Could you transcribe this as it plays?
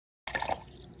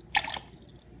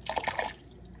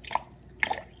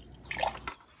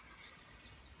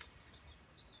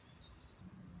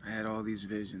all these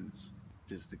visions.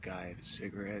 Does the guy have a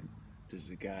cigarette? Does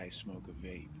the guy smoke a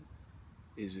vape?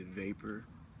 Is it vapor?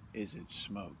 Is it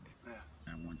smoke? Yeah.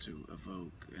 I want to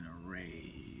evoke an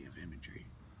array of imagery.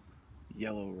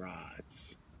 Yellow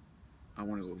rods. I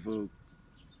want to evoke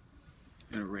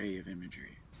an array of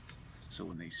imagery. So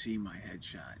when they see my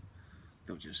headshot,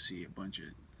 they'll just see a bunch of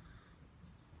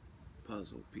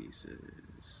puzzle pieces.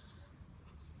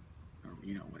 Or,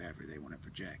 you know, whatever they want to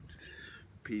project.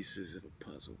 Pieces of a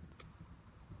puzzle.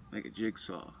 Like a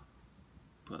jigsaw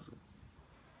puzzle.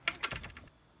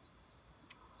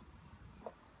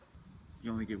 You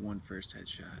only get one first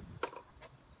headshot.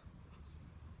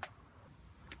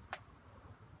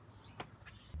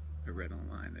 I read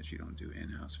online that you don't do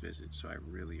in-house visits, so I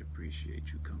really appreciate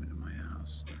you coming to my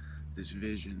house. This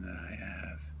vision that I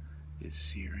have is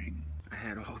searing. I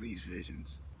had all these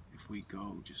visions. If we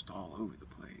go just all over the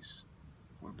place,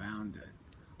 we're bound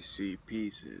to see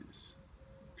pieces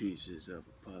of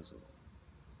a puzzle.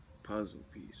 Puzzle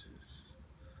pieces.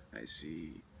 I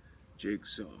see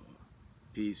jigsaw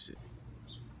pieces.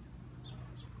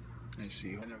 I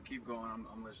see. I know, keep going,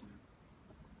 I'm listening.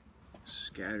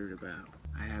 Scattered about.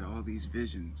 I had all these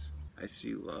visions. I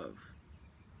see love.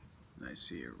 And I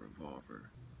see a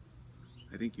revolver.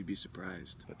 I think you'd be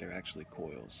surprised, but they're actually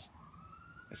coils.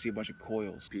 I see a bunch of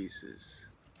coils pieces.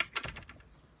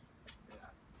 Yeah.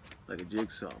 Like a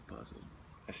jigsaw puzzle.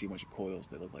 I see a bunch of coils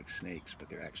that look like snakes, but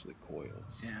they're actually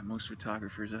coils. Yeah, most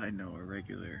photographers I know are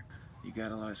regular. You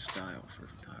got a lot of style for a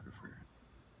photographer.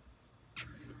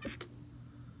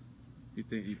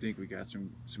 You think we got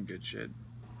some good shit?